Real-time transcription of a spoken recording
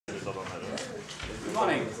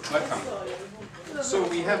morning, welcome. So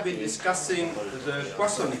we have been discussing the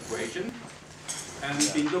Poisson equation and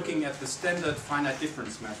we've been looking at the standard finite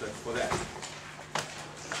difference method for that.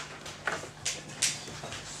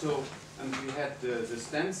 So, and we had the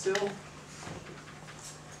standstill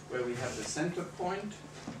where we have the center point,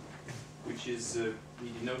 which is we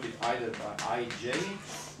denote it either by ij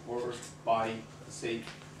or by, say,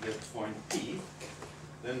 the point P,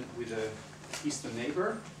 then with a eastern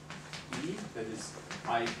neighbor E, that is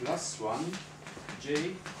I plus 1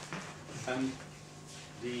 j, and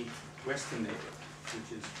the western neighbor,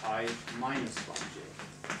 which is I minus 1 j.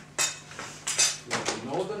 We have the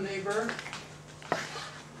northern neighbor,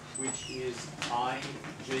 which is I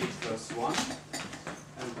j plus 1,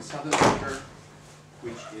 and the southern neighbor,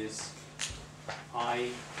 which is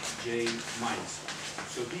I j minus 1.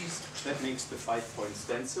 So that makes the 5-point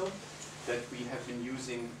stencil that we have been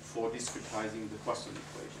using for discretizing the Poisson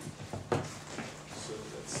equation. So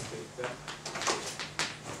let's take that.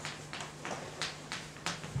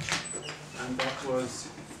 And that was,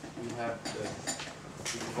 we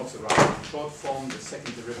can also write in short form the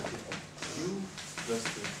second derivative of u plus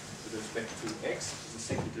with respect to x, the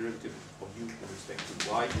second derivative of u with respect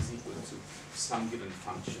to y is equal to some given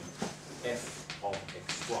function f of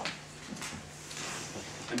x1.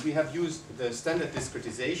 And we have used the standard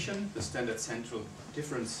discretization, the standard central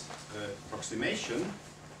difference approximation,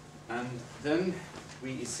 and then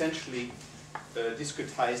we essentially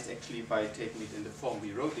discretized actually by taking it in the form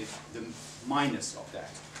we wrote it, the minus of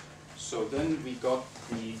that. So then we got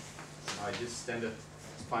the, by this standard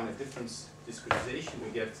finite difference discretization,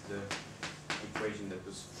 we get the equation that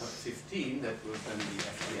was 15, that was then the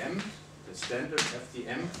FDM, the standard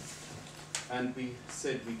FDM. And we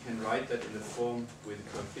said we can write that in the form with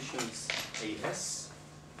coefficients as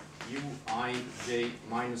uij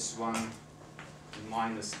minus 1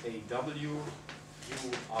 minus aw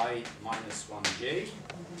ui minus 1j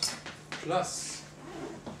plus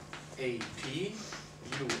ap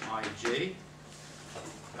uij,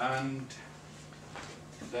 and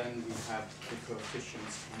then we have the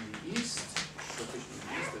coefficients in the east, that is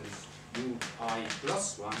ui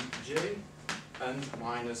plus 1j, and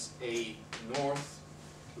minus a north,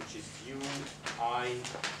 which is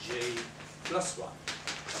uij plus 1.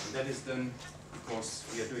 And that is then, because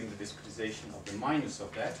we are doing the discretization of the minus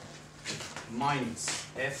of that, minus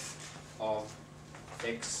f of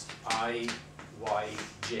xi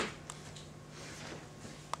yj.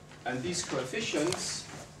 And these coefficients,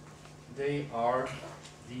 they are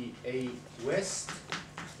the a west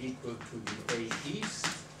equal to the a east.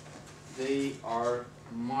 They are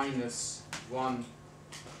minus 1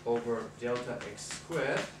 over delta x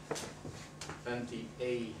squared, and the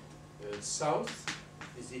a south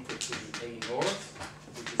is equal to the a north,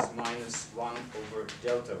 which is minus 1 over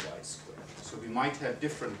delta y squared. So we might have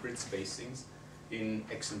different grid spacings in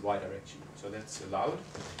x and y direction, so that's allowed.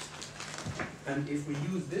 And if we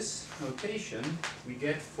use this notation, we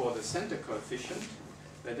get for the center coefficient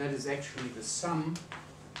that is actually the sum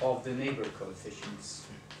of the neighbor coefficients,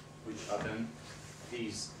 which are then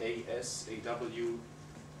these AS, AW,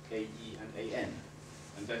 AE, and AN.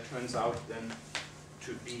 And that turns out then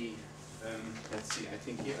to be, let's see, I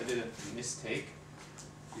think here I did a mistake.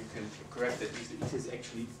 You can correct that easily. It is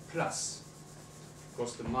actually plus,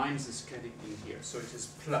 because the minus is getting in here. So it is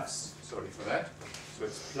plus, sorry for that. So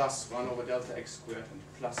it's plus 1 over delta x squared and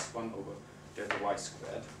plus 1 over delta y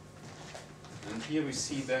squared. And here we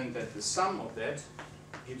see then that the sum of that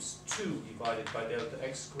gives 2 divided by delta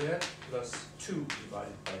x squared plus 2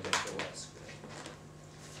 divided by delta y squared.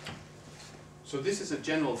 So this is a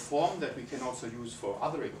general form that we can also use for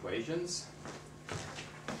other equations,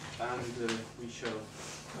 and we shall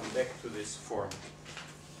come back to this form.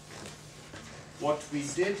 What we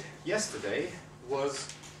did yesterday was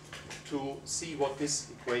to see what this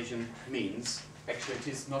equation means. Actually, it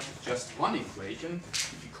is not just one equation,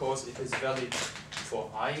 because it is valid for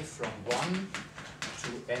I from 1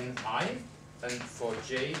 to ni, and for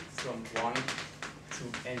j from 1 to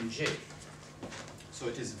nj. So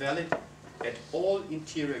it is valid at all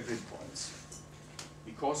interior grid points,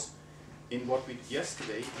 because in what we did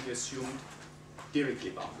yesterday, we assumed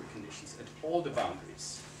Dirichlet boundary conditions at all the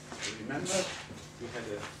boundaries. So remember, we had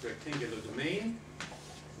a rectangular domain,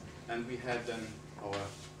 and we had then our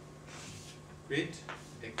grid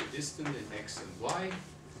equidistant in x and y,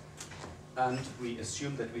 and we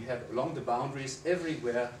assume that we have along the boundaries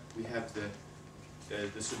everywhere we have the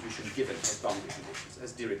solution given as boundary conditions,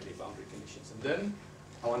 as Dirichlet boundary conditions. And then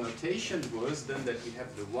our notation was then that we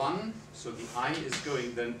have the 1, so the I is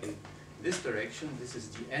going then in this direction, this is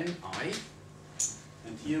the ni,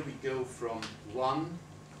 and here we go from 1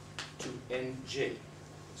 to nj.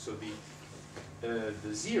 So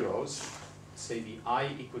the zeros, say the I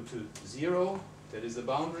equal to 0, that is a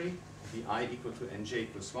boundary. The I equal to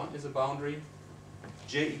nj plus 1 is a boundary.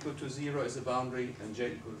 J equal to 0 is a boundary, and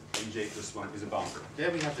j equal to nj plus 1 is a boundary. There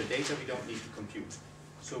we have the data we don't need to compute.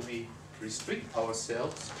 So we restrict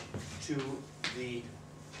ourselves to the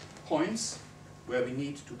points where we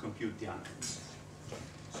need to compute the unknowns.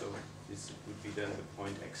 So this would be then the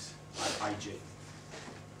point x, ij,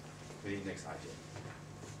 the index ij.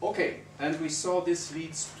 Okay, and we saw this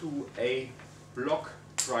leads to a block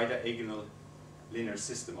tridiagonal linear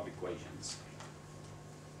system of equations.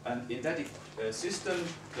 And in that system,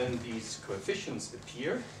 then these coefficients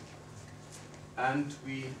appear, and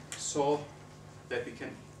we saw that we can,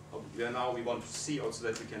 now we want to see also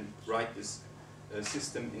that we can write this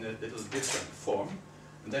system in a little different form,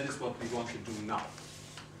 and that is what we want to do now.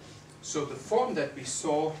 So the form that we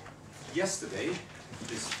saw yesterday,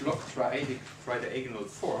 this block tridiagonal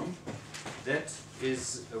form, that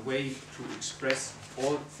is a way to express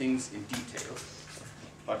all things in detail.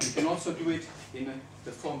 But we can also do it in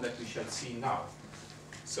the form that we shall see now.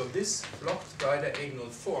 So this block tridiagonal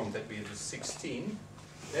form that we have, 16,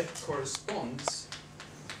 that corresponds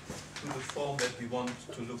to the form that we want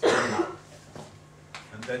to look at now.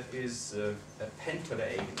 And that is a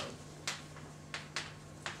pentadiagonal.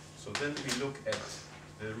 So then we look at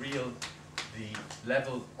the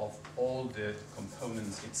level of all the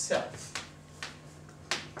components itself.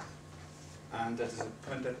 And that is a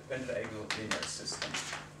pentadiagonal linear system.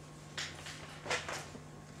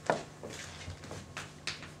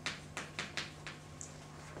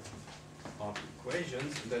 Of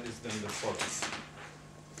equations, and that is then the fourth.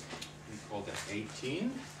 We call that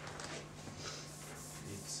 18.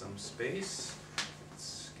 Need some space.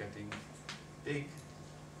 It's getting big.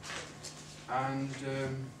 And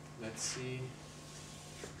let's see.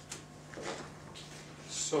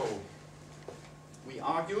 So we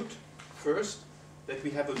argued first that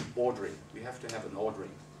we have an ordering. We have to have an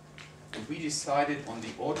ordering. And we decided on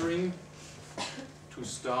the ordering to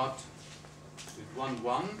start with 1,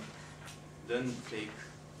 1, then take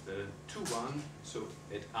 2, 1, so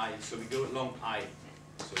at I. So we go along I.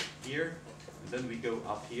 So here, and then we go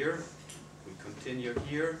up here. We continue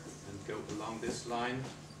here and go along this line,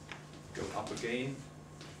 go up again,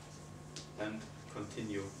 and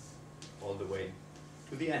continue all the way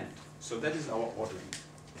to the end. So that is our ordering.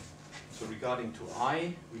 So regarding to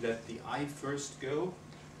I, we let the I first go,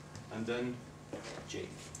 and then J.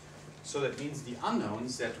 So that means the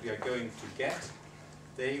unknowns that we are going to get,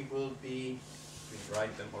 they will be, we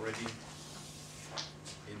write them already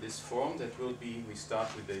in this form, that will be, we start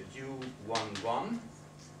with the U11,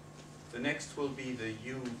 the next will be the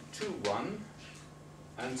U21,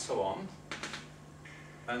 and so on.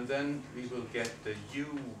 And then we will get the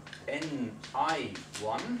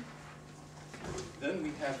UNI1. Then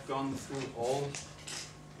we have gone through all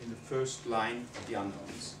in the first line of the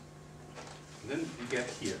unknowns. And then we get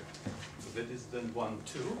here. So that is then 1,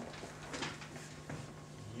 2,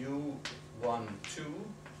 U1, 2,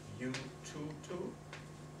 U2, 2.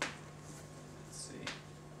 Let's see.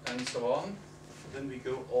 And so on. Then we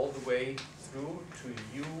go all the way through to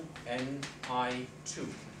UNI2.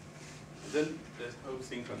 Then the whole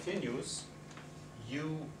thing continues.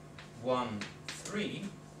 U1, 3,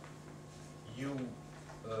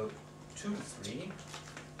 U2, 3,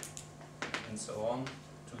 and so on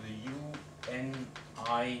to the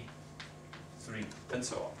UNI3, and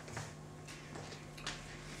so on.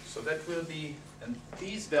 So that will be, and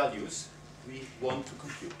these values we want to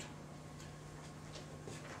compute.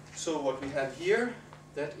 So what we have here,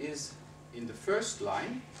 that is in the first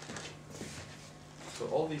line. So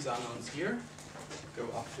all these unknowns here go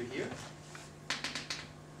up to here.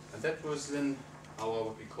 And that was then our,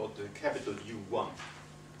 what we called the capital U1.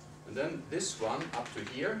 And then this one up to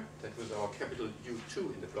here, that was our capital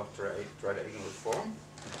U2 in the block tridiagonal form.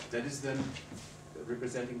 That is then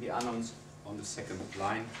representing the unknowns on the second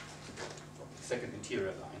line, second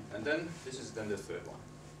interior line. And then this is then the third one.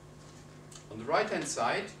 On the right hand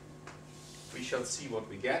side, we shall see what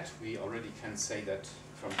we get. We already can say that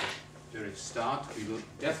from the very start, we will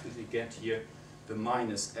definitely get here the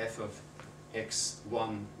minus f of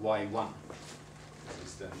x1, y1.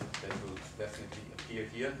 Then, that will definitely appear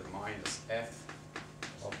here, the minus f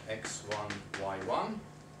of x1, y1.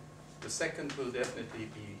 The second will definitely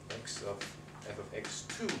be f of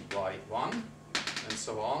x2, y1, and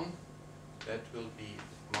so on. That will be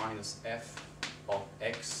minus f of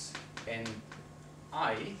x n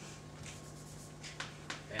I,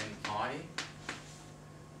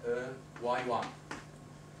 y1,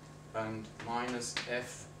 and minus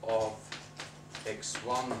f of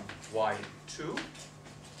x1, y2,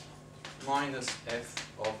 minus f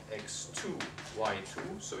of x2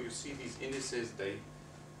 y2. So you see these indices, they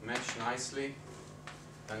match nicely.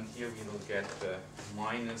 And here we will get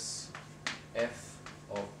minus f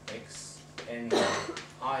of x n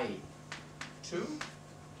I2.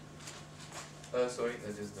 Sorry,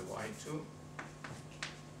 that is the y2.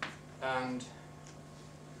 And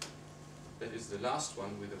that is the last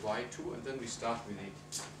one with the y2. And then we start with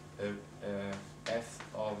the f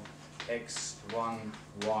of x1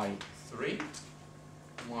 y3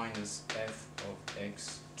 minus f of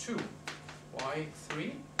x2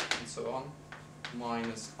 y3 and so on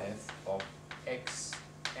minus f of x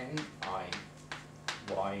ni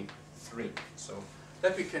y3. So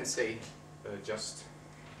that we can say just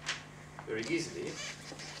very easily.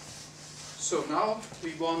 So now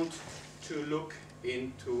we want to look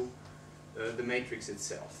into the matrix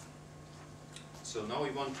itself. So now we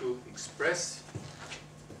want to express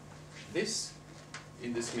this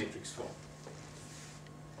in this matrix form.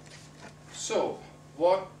 So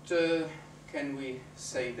what can we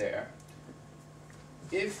say there?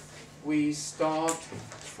 If we start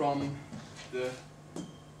from the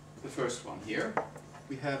first one here,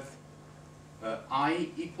 we have I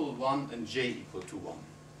equal 1 and j equal to 1.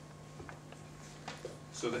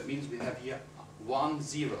 So that means we have here 1,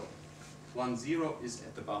 0. 1, 0 is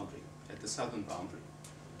at the boundary, at the southern boundary.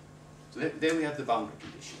 So there we have the boundary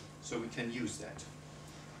condition. So we can use that.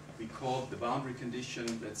 We call the boundary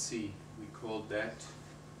condition, let's see, we call that,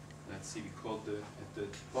 we called at the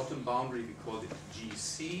bottom boundary, we called it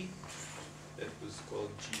GC. That was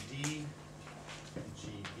called GD,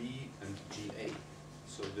 GB, and GA.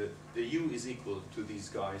 So the U is equal to these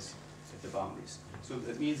guys at the boundaries. So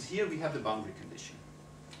that means here we have the boundary condition.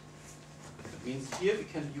 That means here we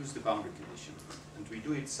can use the boundary condition. And we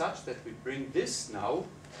do it such that we bring this now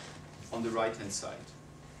on the right-hand side.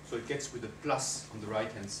 So it gets with a plus on the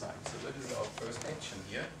right-hand side. So that is our first action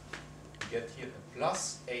here. We get here a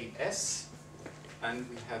plus AS, and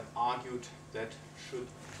we have argued that should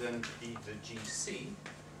then be the GC,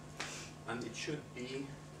 and it should be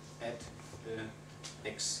at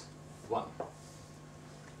x1.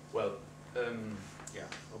 Well, yeah,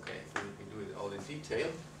 okay, we do it all in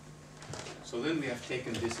detail. So then we have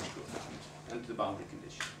taken this into account, and the boundary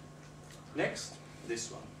condition. Next,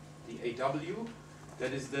 this one, the AW,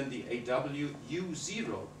 that is then the AW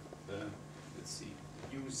U0, let's see,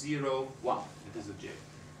 U01, it is a J,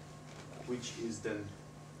 which is then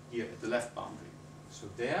here at the left boundary. So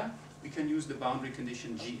there we can use the boundary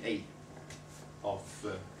condition GA of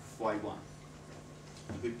Y1.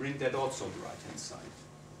 And we bring that also on the right-hand side.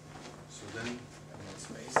 So then, I have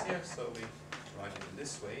space here, so we write it in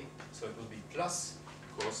this way. So it will be plus,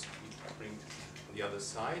 of course, we bring it on the other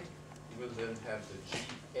side. We will then have the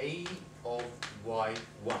GA of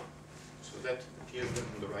Y1. So that appears then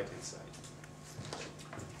on the right-hand side.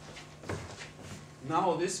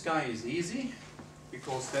 Now this guy is easy,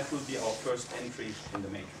 because that will be our first entry in the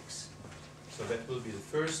matrix. So that will be the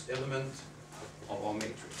first element of our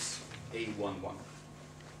matrix, A11.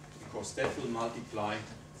 Because that will multiply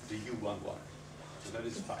the U11. So that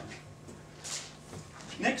is fine.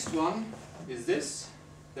 Next one is this.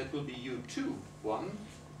 That will be U21.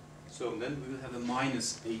 So then we will have a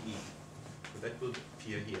minus AE. So that will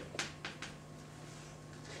appear here.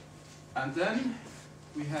 And then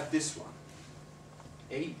we have this one,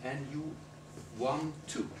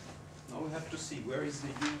 ANU12. Now we have to see where is the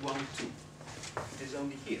U12. It is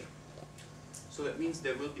only here. So that means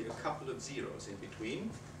there will be a couple of zeros in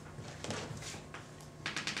between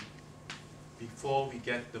before we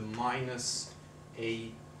get the minus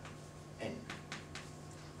AN.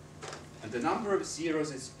 And the number of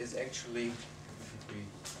zeros is actually, if we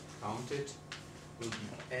count it, will be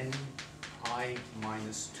NI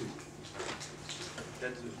minus 2.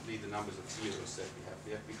 That will be the numbers of zeros that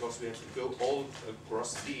we have. Because we have to go all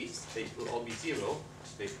across these, they will all be 0,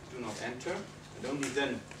 they do not enter, and only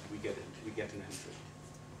then we get an entry.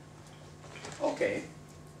 Okay,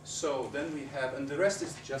 so then we have, and the rest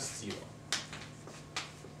is just 0.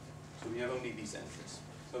 So we have only these entries.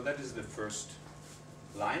 So that is the first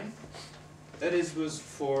line. That was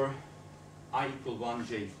for I equal 1,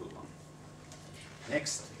 j equal 1.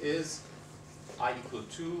 Next is I equal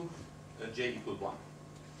 2, j equal 1.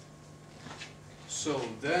 So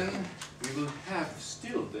then we will have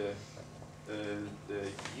still the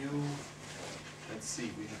U, let's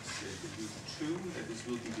see, we have the U2, that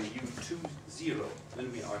will be the U20,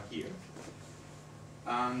 then we are here.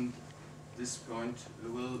 And this point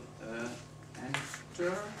will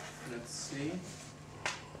enter, let's see,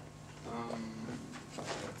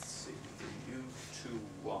 the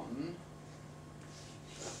U21,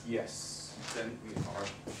 yes. then we are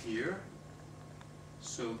here.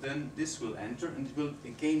 So then this will enter, and it will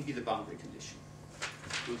again be the boundary condition.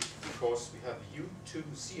 Because we have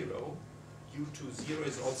u20, u20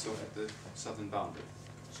 is also at the southern boundary.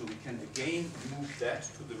 So we can again move that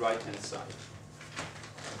to the right-hand side.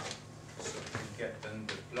 So we get then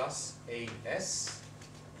the plus AS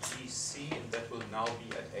GC, and that will now be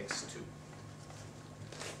at x2.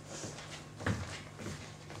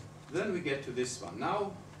 Then we get to this one.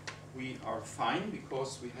 Now we are fine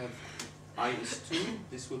because we have I is 2,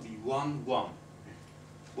 this will be 1, 1.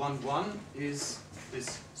 1, 1 is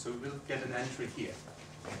this, so we'll get an entry here,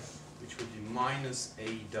 which will be minus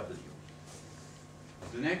AW.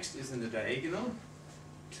 The next is in the diagonal,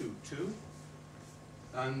 2, 2,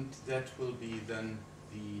 and that will be then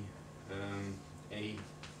the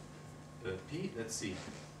AP, let's see,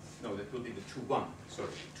 no, that will be the 2, 1, sorry,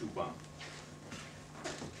 2, 1.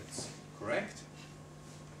 That's correct.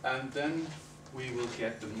 And then we will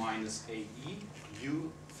get the minus AE,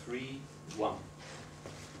 U3, 1.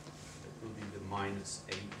 That will be the minus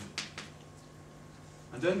AE.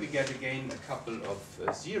 And then we get again a couple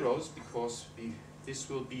of zeros because this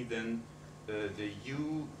will be then the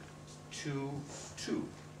U22.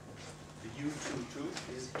 The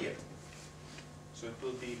U22 is here. So it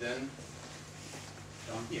will be then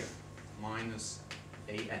down here, minus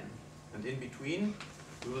AN. And in between,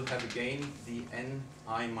 we will have again the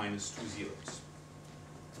NI minus 2 zeros.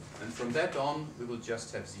 And from that on, we will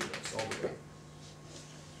just have zeros all the way.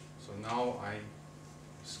 So now I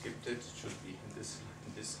skipped it. It should be in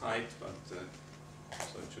this height, but so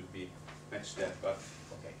it should be match that. But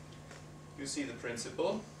okay, you see the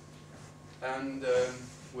principle. And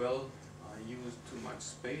well, I used too much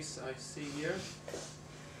space, I see here,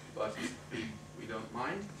 but we don't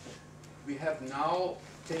mind. We have now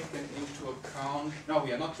taken into account, no,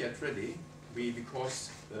 we are not yet ready,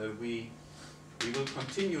 because we will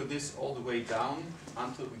continue this all the way down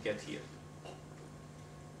until we get here.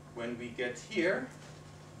 When we get here,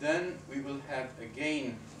 then we will have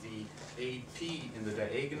again the AP in the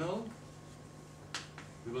diagonal.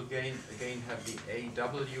 We will again have the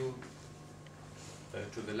AW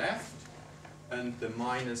to the left and the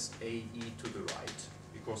minus AE to the right,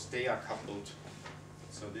 because they are coupled.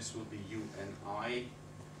 So this will be U and I.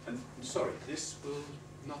 And sorry, this will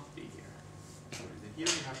not be here. Sorry, here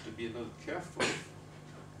you have to be a little careful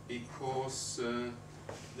because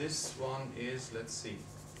this one is, let's see,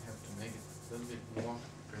 you have to make it a little bit more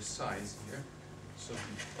precise here. So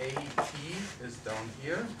the AP is down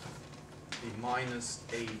here, the minus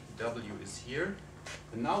AW is here,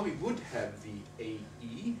 and now we would have the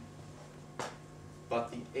AE,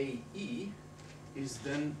 but the AE is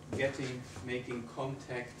then making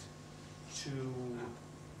contact to,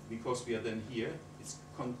 because we are then here, it's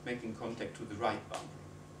making contact to the right boundary.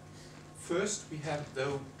 First, we have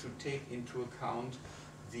though to take into account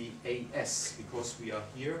the AS, because we are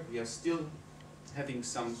here, we are still having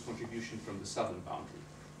some contribution from the southern boundary.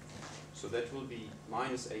 So that will be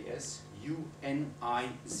minus AS UNI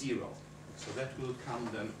 0. So that will come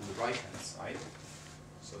then on the right hand side.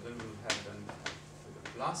 So then we will have then with a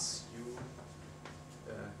plus U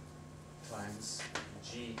times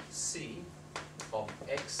GC of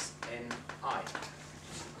XNI.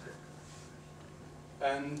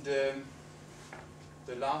 And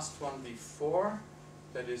the last one before,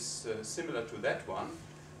 that is similar to that one,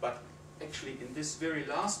 but actually in this very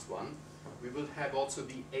last one, we will have also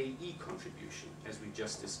the AE contribution, as we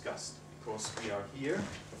just discussed, because we are here,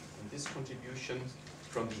 and this contribution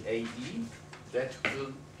from the AE, that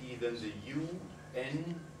will be then the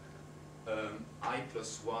UN I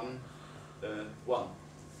plus 1, 1.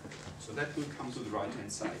 So that will come to the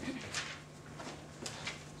right-hand side.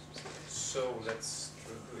 So let's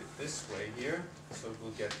do it this way here. So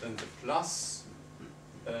we'll get then the plus,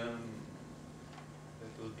 that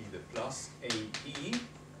will be the plus AE.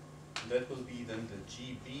 That will be then the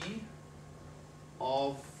GB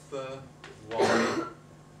of Y1.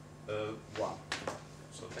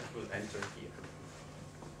 So that will enter here.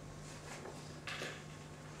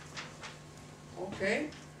 Okay,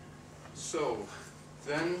 so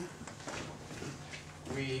then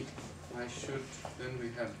we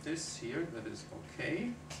have this here, that is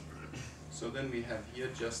okay. So then we have here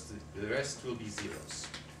just the rest will be zeros.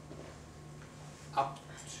 Up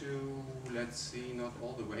to, let's see, not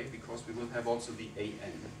all the way, because we will have also the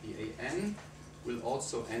AN. The AN will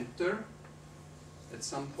also enter at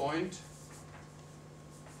some point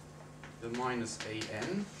the minus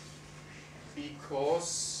AN,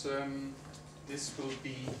 because this will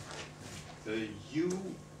be the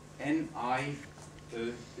UNI,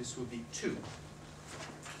 this will be 2.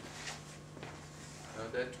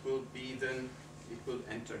 that will be then, it will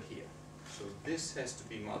enter here. So this has to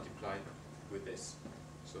be multiplied with this.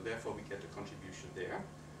 So therefore we get a contribution there.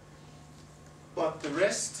 But the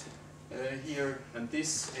rest here, and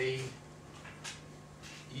this AE,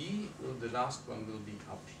 the last one will be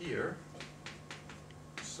up here.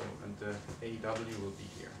 So, and the AW will be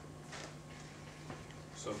here.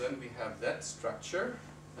 So then we have that structure,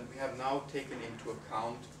 and we have now taken into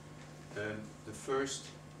account the first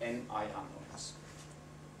NI unknowns.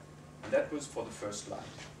 And that was for the first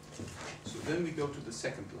line. So then we go to the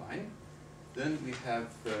second line. Then we have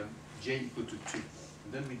j equal to 2.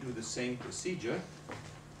 And then we do the same procedure.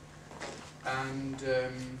 And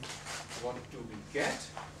what do we get?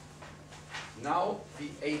 Now the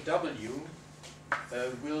AW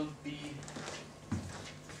will be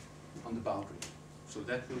on the boundary. So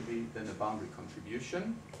that will be then a boundary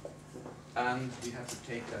contribution. And we have to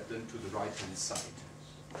take that then to the right-hand side.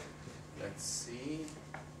 Let's see,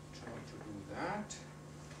 try to do that.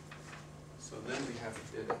 So then we have,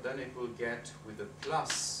 then it will get with a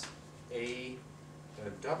plus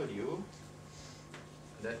AW,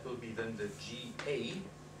 that will be then the GA.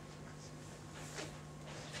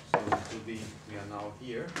 So it will be, we are now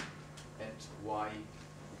here at Y2.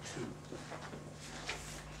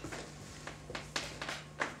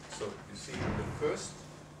 So you see in the first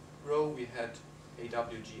row we had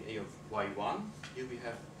AWGA of Y1, here we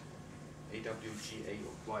have AWGA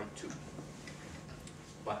of Y2.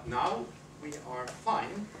 But now we are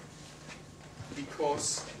fine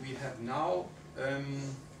because we have now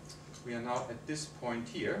we are now at this point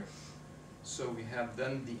here. So we have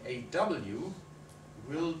then the AW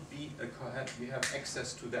will be we have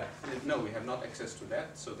access to that. No, we have not access to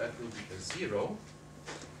that, so that will be a 0.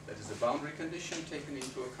 That is a boundary condition taken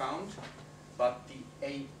into account. But the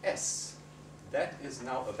AS, that is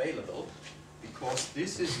now available because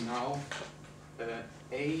this is now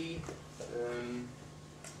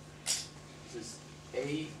this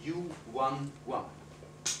AU11.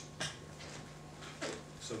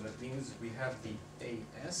 So that means we have the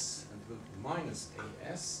AS and will be minus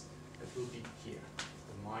AS, that will be here,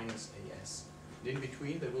 the minus AS. And in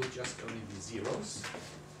between there will just only be zeros.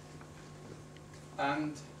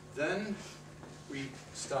 And then we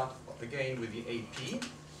start again with the AP,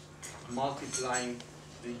 multiplying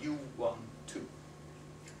the U12.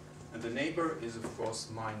 And the neighbor is of course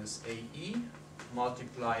minus AE,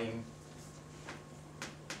 multiplying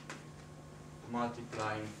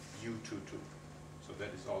U22. So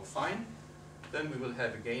that is all fine. Then we will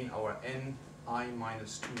have again our NI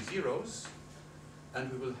minus 2 zeros,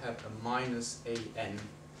 and we will have a minus AN.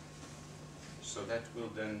 So that will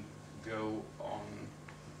then go on,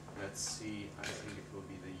 let's see, I think it will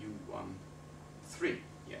be the U13,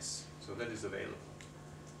 yes. So that is available.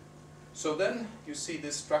 So then you see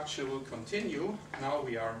this structure will continue. Now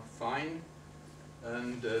we are fine,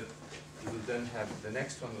 and we will then have, the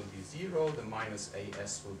next one will be 0, the minus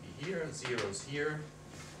AS will be here, 0's here,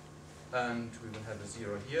 and we will have a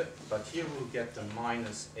 0 here, but here we'll get the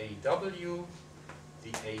minus AW,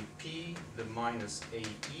 the AP, the minus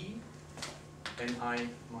AE, NI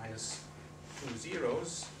minus 2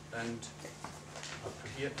 zeros, and up to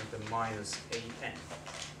here and the minus AN.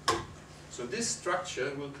 So this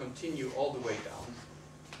structure will continue all the way down.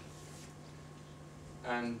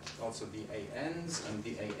 And also the ANs and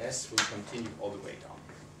the AS will continue all the way down.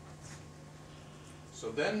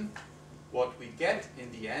 So then what we get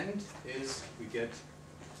in the end is we get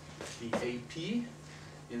the AP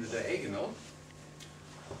in the diagonal.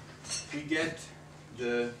 We get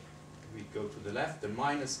the, we go to the left, the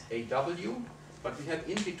minus AW, but we have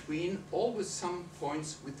in between always some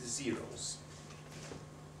points with the zeros.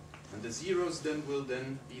 And the zeros then will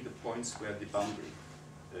then be the points where the boundary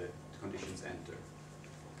conditions enter.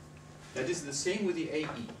 That is the same with the AE.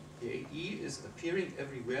 The AE is appearing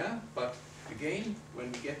everywhere, but again,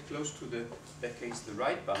 when we get close to the, in that case, the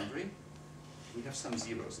right boundary, we have some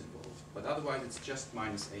zeros involved. But otherwise, it's just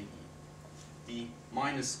minus AE. The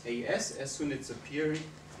minus AS, as soon as it's appearing,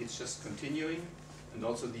 it's just continuing, and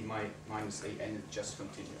also the minus AN is just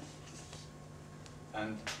continuing.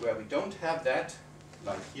 And where we don't have that,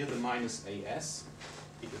 like here the minus AS,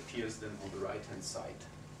 it appears then on the right-hand side.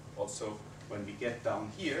 Also, when we get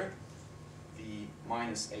down here, the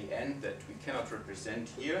minus AN that we cannot represent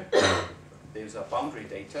here, there's a boundary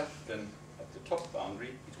data, then at the top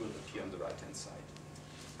boundary, it will appear on the right-hand side.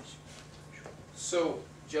 So,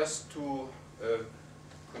 just to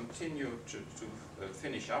continue to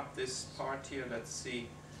finish up this part here, let's see.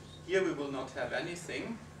 Here we will not have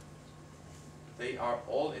anything. They are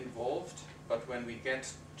all involved, but when we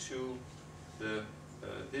get to the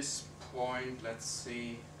this point, let's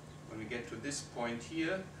see, when we get to this point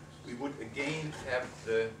here, we would again have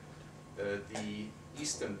the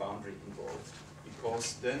eastern boundary involved,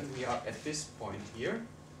 because then we are at this point here,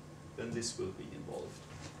 then this will be involved.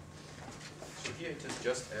 So here it is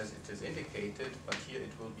just as it is indicated, but here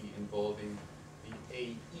it will be involving the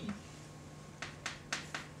AE.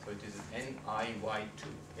 So it is an NIY2.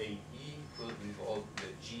 AE will involve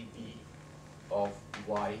the GB of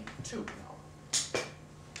Y2 now.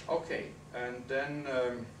 Okay, and then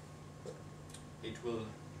it will,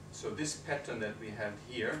 so this pattern that we have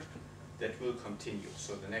here, that will continue.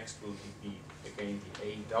 So the next will be again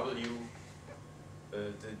the AW,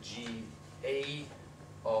 the GA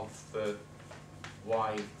of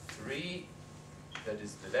Y3, that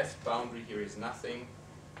is the left boundary, here is nothing,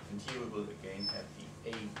 and here we will again have the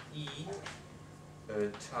AE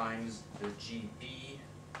times the GB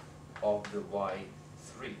of the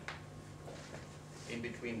Y3. In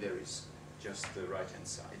between there is just the right hand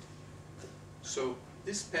side. So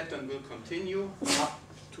this pattern will continue up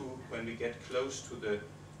to when we get close to the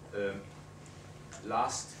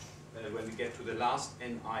last, when we get to the last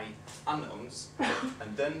NI unknowns,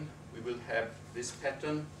 and then we will have this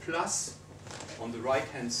pattern plus on the right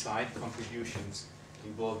hand side contributions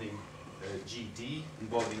involving GD,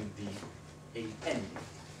 involving the AN.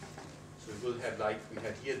 So we will have, like we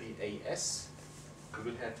had here the AS, we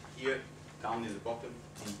will have here down in the bottom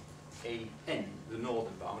the AN, the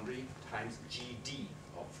northern boundary, times GD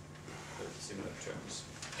of similar terms.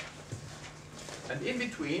 And in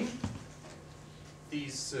between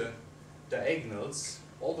these diagonals,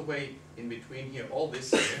 all the way in between here, all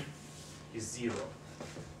this here is 0.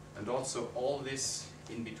 And also all this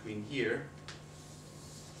in between here,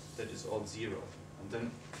 that is all 0. And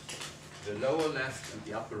then the lower left and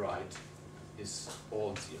the upper right is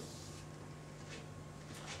all 0.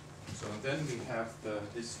 So then we have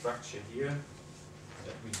this structure here,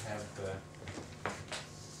 that we have do it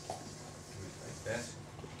like that.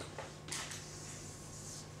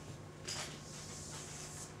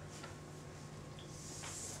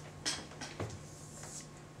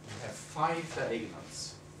 We have 5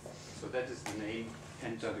 diagonals. So that is the name,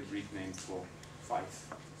 penta, the Greek name for 5.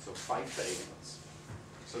 So 5 diagonals.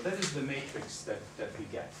 So that is the matrix that we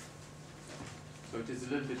get. So it is a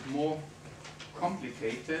little bit more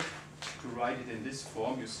complicated to write it in this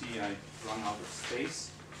form. You see I run out of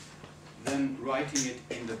space. Then writing it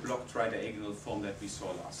in the block tridiagonal form that we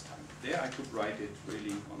saw last time. There I could write it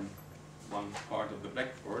really on one part of the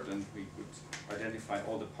blackboard and we could identify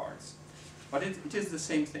all the parts. But it is the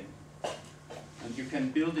same thing. And you can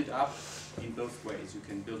build it up in both ways. You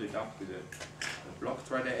can build it up with a block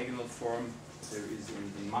tridiagonal form. There is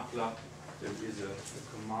in MATLAB, there is a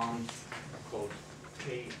command called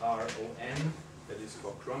KRON, that is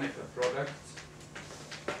for Kronecker product.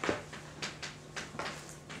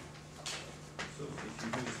 So if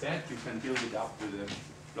you use that, you can build it up with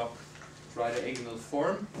a block tridiagonal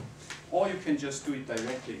form, or you can just do it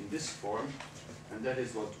directly in this form, and that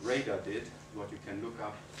is what Radar did, what you can look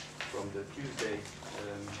up from the Tuesday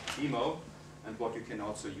demo, and what you can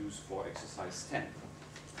also use for exercise 10.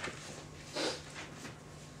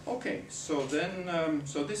 Okay, so then,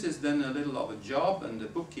 so this is then a little of a job and a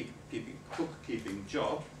bookkeeping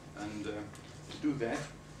job, and to do that.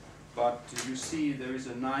 But you see there is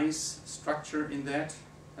a nice structure in that,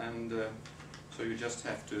 and so you just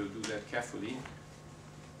have to do that carefully.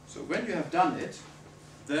 So when you have done it,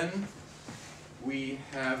 then we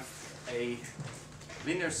have a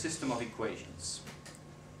linear system of equations,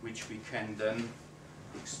 which we can then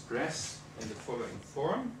express in the following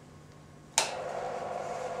form.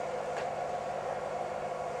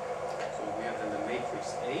 We have then the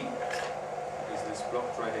matrix A, that is this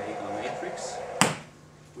block tridiagonal matrix.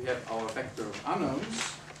 We have our vector of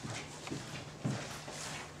unknowns.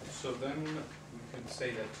 So then we can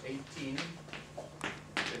say that 18,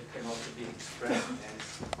 that can also be expressed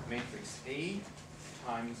as matrix A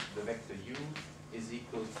times the vector U is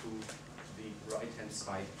equal to the right hand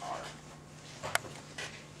side R.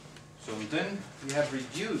 So then we have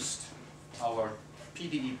reduced our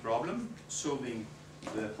PDE problem, solving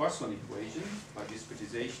the Poisson equation by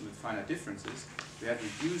discretization with finite differences. We have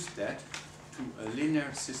reduced that to a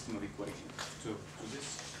linear system of equations. So to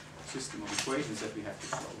this system of equations that we have to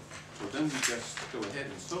solve. So then we just go ahead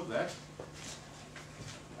and solve that.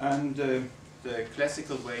 And the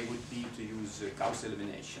classical way would be to use Gauss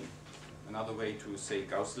elimination. Another way to say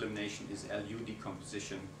Gauss elimination is LU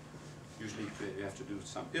decomposition. Usually you have to do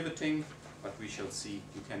some pivoting, but we shall see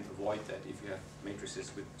you can avoid that if you have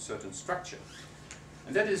matrices with certain structure.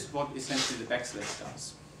 And that is what essentially the backslash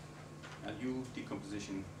does. LU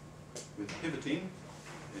decomposition with pivoting.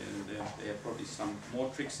 and there are probably some more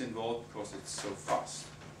tricks involved because it's so fast.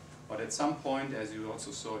 But at some point, as you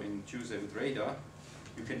also saw in Tuesday with radar,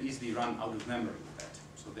 you can easily run out of memory with that.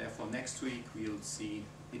 So therefore next week we'll see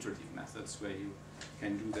iterative methods where you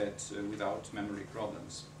can do that without memory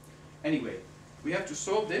problems. Anyway, we have to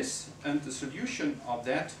solve this, and the solution of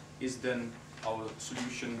that is then our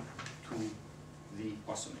solution to the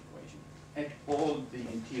Poisson equation at all the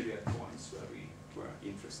interior points where we were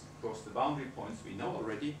interested. Of course, the boundary points we know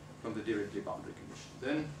already from the Dirichlet boundary condition.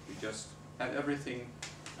 Then we just have everything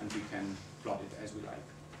and we can plot it as we like.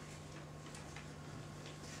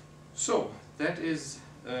 So that is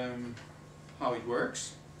how it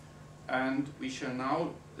works, and we shall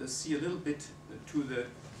now see a little bit to the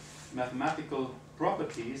mathematical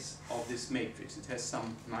properties of this matrix. It has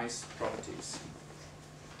some nice properties.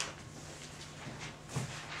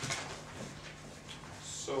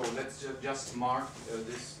 So let's just mark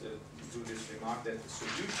this, do this remark that the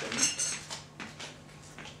solution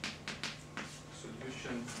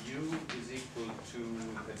U is equal to,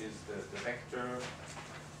 that is the vector,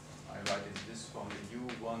 I write it this form,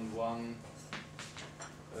 U11,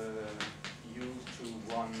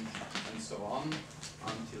 U21, and so on,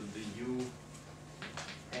 until the U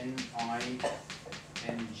Ni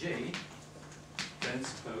Nj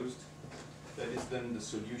transposed. That is then the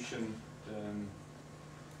solution.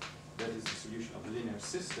 That is the solution of the linear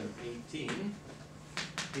system. 18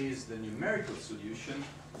 is the numerical solution.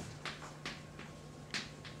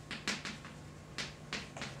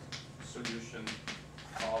 Solution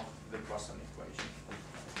of the Poisson equation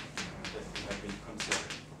that we have been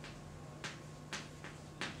considering.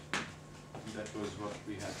 And that was what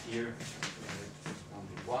we have here.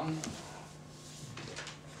 Only one.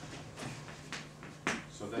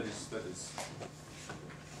 So that is the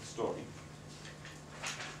story.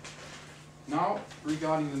 Now,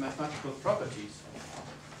 regarding the mathematical properties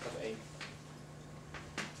of A.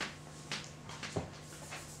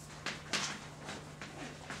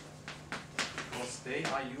 Because they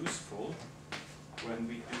are useful when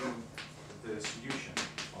we do the solution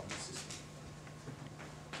of the system.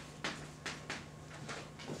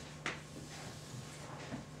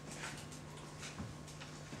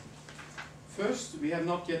 First, we have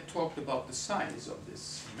not yet talked about the size of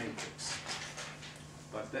this matrix,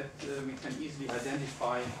 but that we can easily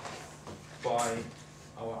identify by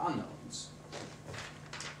our unknowns.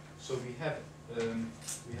 So we have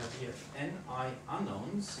here Ni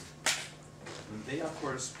unknowns, and they are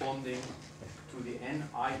corresponding to the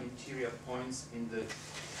Ni interior points in the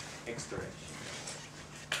x direction.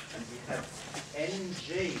 And we have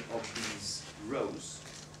Nj of these rows.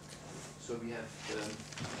 So we have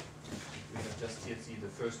just here see the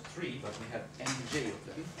first three, but we have Nj of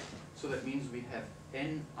them. So that means we have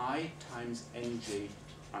Ni times Nj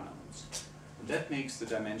unknowns. And that makes the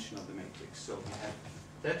dimension of the matrix. So we have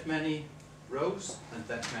that many rows and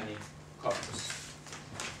that many columns.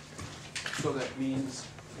 So that means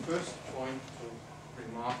the first point to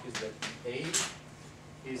remark is that A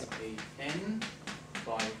is a n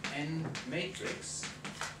by n matrix,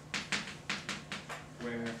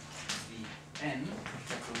 where the n,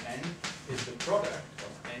 capital N, is the product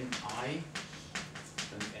of Ni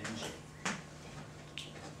and Nj.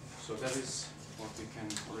 So that is what we can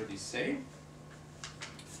already say.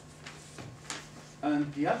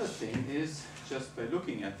 And the other thing is, just by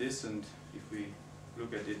looking at this, and if we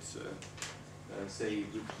look at it, say,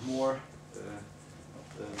 with more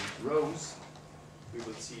rows, we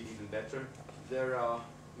will see it even better. There are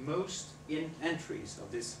most entries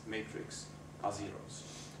of this matrix are zeros.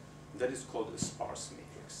 That is called a sparse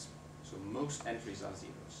matrix. So most entries are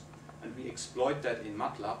zeros. And we exploit that in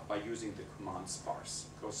MATLAB by using the command sparse,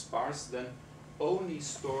 because sparse then only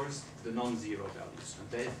stores the non-zero values, and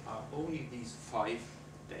there are only these 5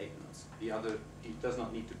 diagonals. The other does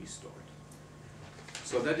not need to be stored.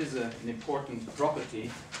 So that is an important property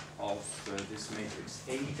of this matrix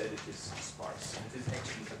A, that it is sparse. And it is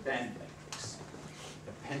actually a band matrix,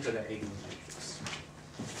 a pentadiagonal matrix.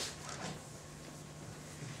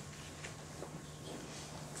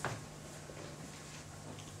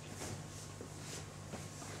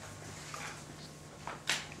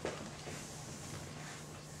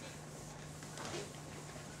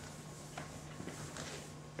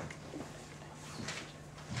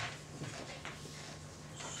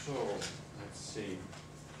 So, let's see.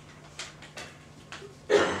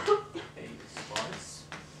 A is sparse.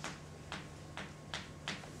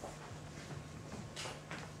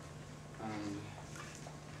 And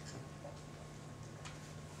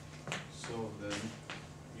so then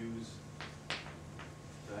use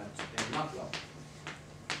that in MATLAB.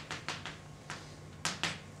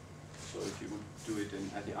 So if you would do it in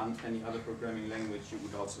any other programming language, you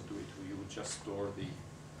would also do it. You would just store the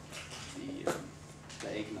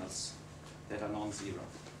diagonals that are non-zero.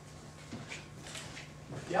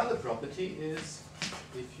 The other property is,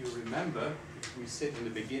 if you remember, we said in the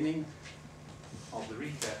beginning of the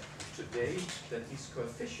recap today that these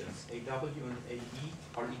coefficients, AW and AE,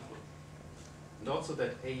 are equal. And also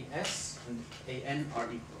that AS and AN are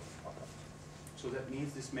equal. So that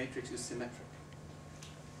means this matrix is symmetric.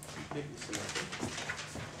 Completely symmetric.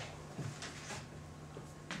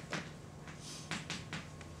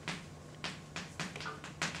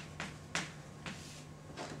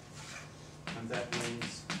 And that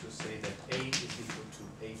means to say that A is equal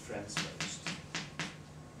to A transposed.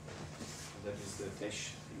 That is the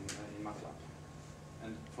dash in MATLAB.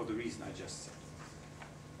 And for the reason I just said.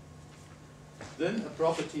 Then a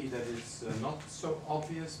property that is not so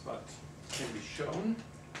obvious but can be shown,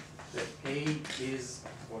 that A is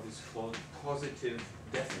what is called positive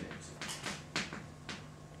definite.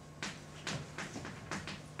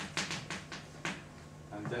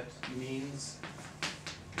 And that means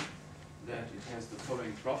that it has the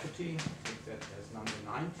following property, take that as number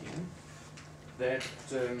 19, that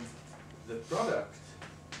the product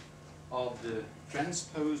of the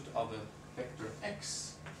transposed of a vector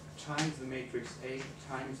x times the matrix A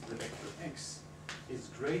times the vector x is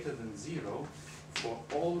greater than 0 for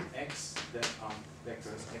all x that are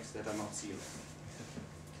vectors x that are not 0.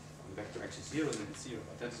 When vector x is 0, then it's 0,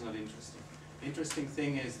 but that's not interesting. The interesting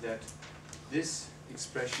thing is that this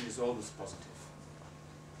expression is always positive.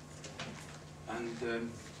 And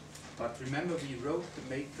but remember, we wrote the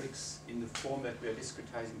matrix in the form that we are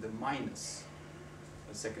discretizing the minus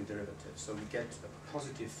the second derivative, so we get a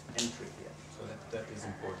positive entry here. So that is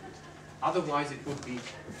important. Otherwise, it would be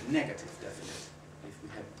negative definite if we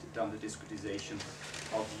had done the discretization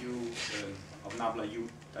of u of nabla u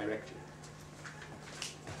directly.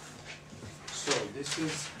 So this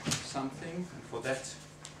is something, and for that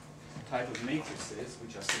type of matrices,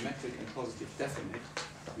 which are symmetric and positive definite,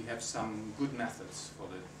 we have some good methods for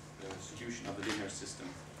the solution of the linear system.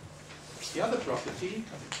 The other property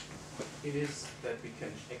it is that we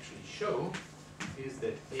can actually show is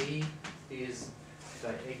that A is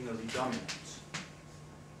diagonally dominant.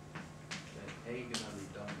 Diagonally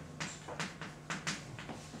dominant.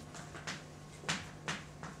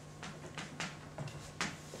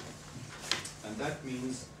 And that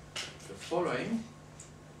means the following.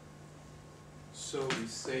 So we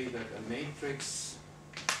say that a matrix,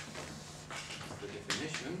 the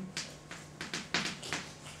definition,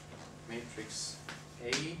 matrix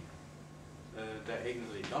A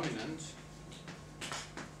diagonally dominant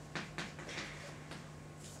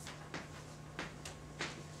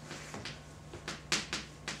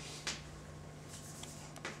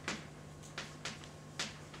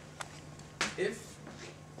if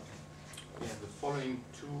we have the following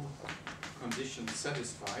two conditions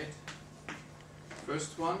satisfied.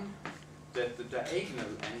 First one, that the diagonal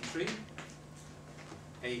entry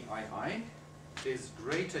AII is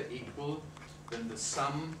greater equal than the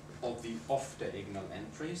sum of the off-diagonal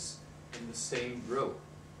entries in the same row.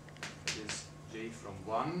 That is j from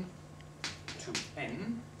 1 to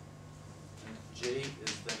n, and j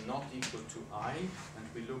is then not equal to I, and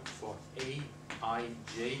we look for aij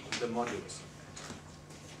in the modulus.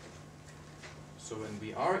 So when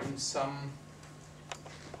we are in some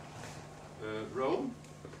row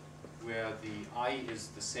where the I is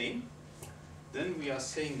the same, then we are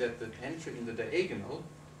saying that the entry in the diagonal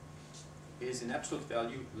is in absolute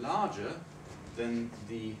value larger than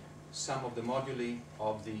the sum of the moduli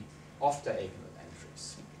of the off-diagonal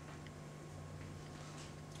entries.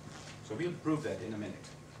 So we'll prove that in a minute.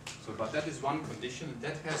 So, but that is one condition, and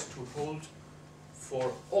that has to hold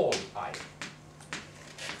for all I,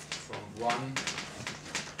 from 1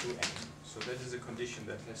 to n. So that is a condition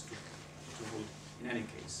that has to hold in any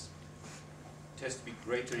case. It has to be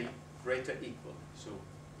greater equal. So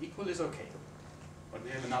equal is okay. But we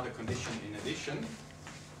have another condition in addition.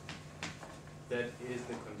 That is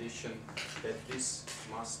the condition that this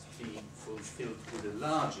must be fulfilled with a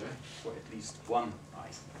larger, or at least one I.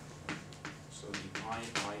 So the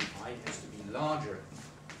I has to be larger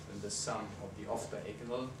than the sum of the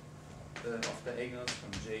off-diagonals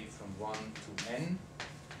from j from 1 to n,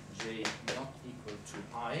 j not equal to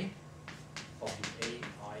I of the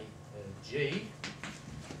aij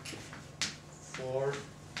for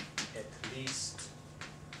at least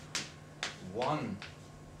one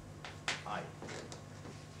I.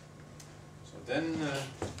 So then,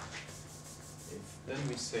 then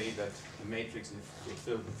we say that the matrix, if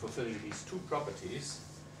fulfilling these two properties,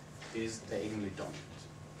 is diagonally dominant.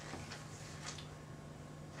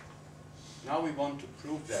 Now we want to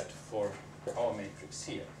prove that for our matrix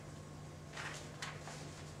here.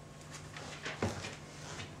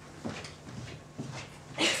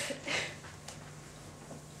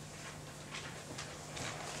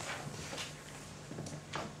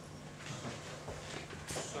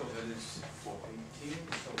 So that is for 18.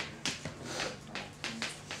 So 19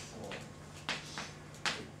 for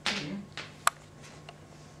 18.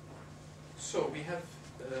 So we have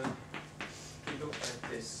to look at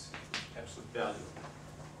this absolute value.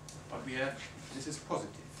 But we have, this is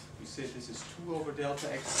positive. We say this is 2 over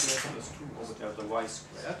delta x squared plus 2 over delta y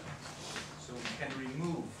squared. So we can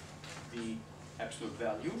remove the absolute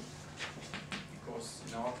value because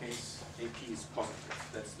in our case AP is positive.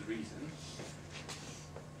 That's the reason.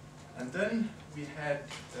 And then we had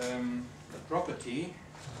a property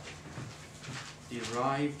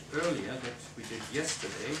derived earlier that we did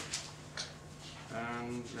yesterday.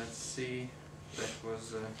 And let's see, that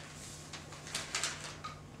was,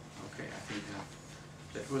 okay, I think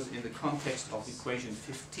that was in the context of equation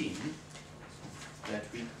 15 that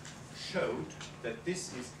we showed that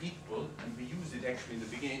this is equal, and we used it actually in the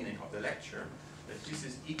beginning of the lecture, that this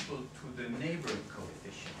is equal to the neighboring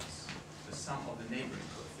coefficients, the sum of the neighboring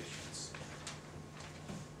coefficients.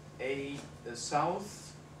 A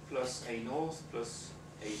south plus A north plus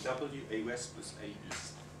A west plus A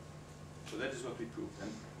east. So that is what we proved.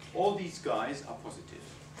 And all these guys are positive.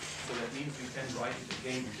 So that means we can write it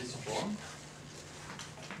again in this form.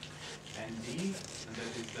 ND, and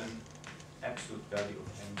that is then absolute value of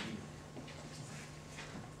ND.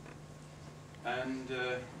 And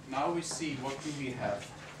now we see what do we have.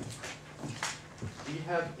 We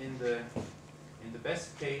have in the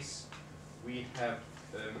best case we have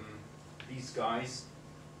these guys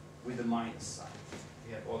with a minus sign.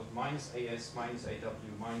 We have all minus AS, minus AW,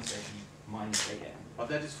 minus AE, minus AN. But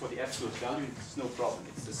that is for the absolute value, it's no problem,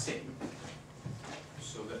 it's the same.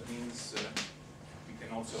 So that means we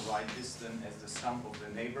can also write this then as the sum of the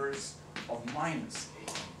neighbors of minus A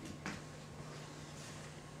and B.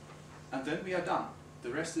 And then we are done. The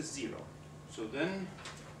rest is 0. So then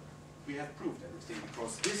we have proved everything,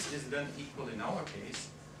 because this is then equal in our case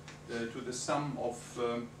to the sum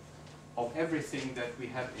of everything that we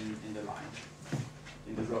have in the line,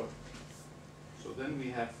 in the row. So then we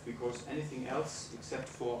have, because anything else except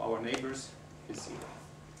for our neighbors is 0.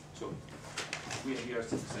 So we are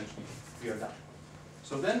essentially, we are done.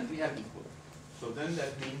 So then we have equal. So then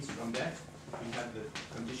that means from that we have the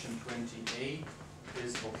condition 20a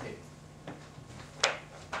is okay.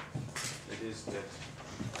 That is that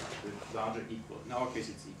the larger equal. In our case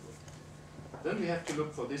it's equal. Then we have to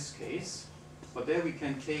look for this case, but there we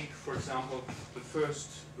can take, for example, the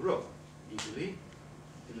first row easily.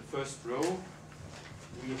 In the first row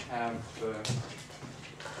we have, so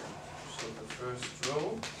the first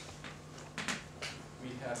row we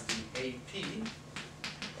have the AP,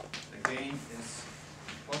 again is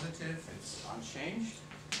positive, it's unchanged,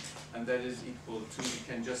 and that is equal to, we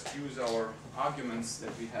can just use our arguments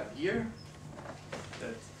that we have here,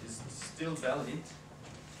 that is still valid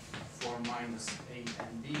for minus A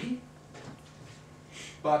and B,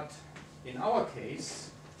 but in our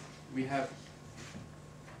case we have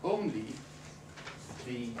only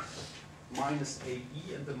the minus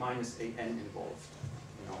AE and the minus AN involved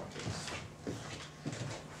in our case.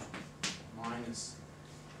 Minus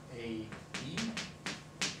AE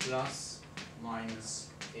plus minus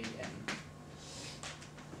AN.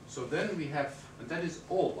 So then we have, and that is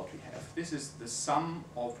all what we have. This is the sum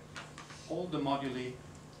of all the moduli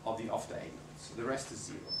of the off-diagonals. The rest is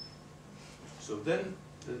 0. So then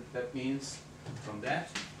that means from that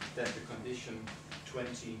the condition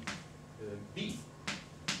 20b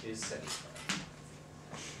is satisfied.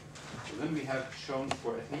 So then we have shown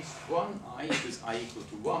for at least one I, it is I equal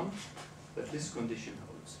to 1, that this condition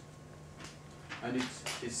holds. And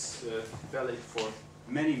it is valid for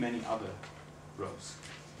many, many other rows.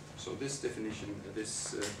 So this definition,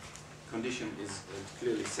 this condition is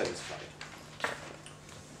clearly satisfied.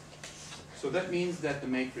 So that means that the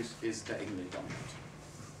matrix is diagonally dominant.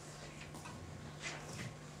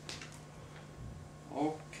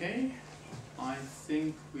 Okay, I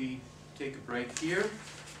think we take a break here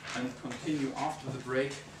and continue after the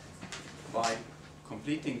break by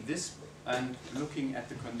completing this and looking at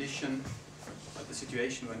the condition, at the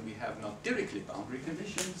situation when we have not directly boundary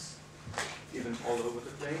conditions given all over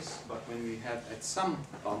the place, but when we have at some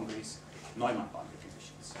boundaries Neumann boundary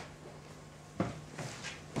conditions.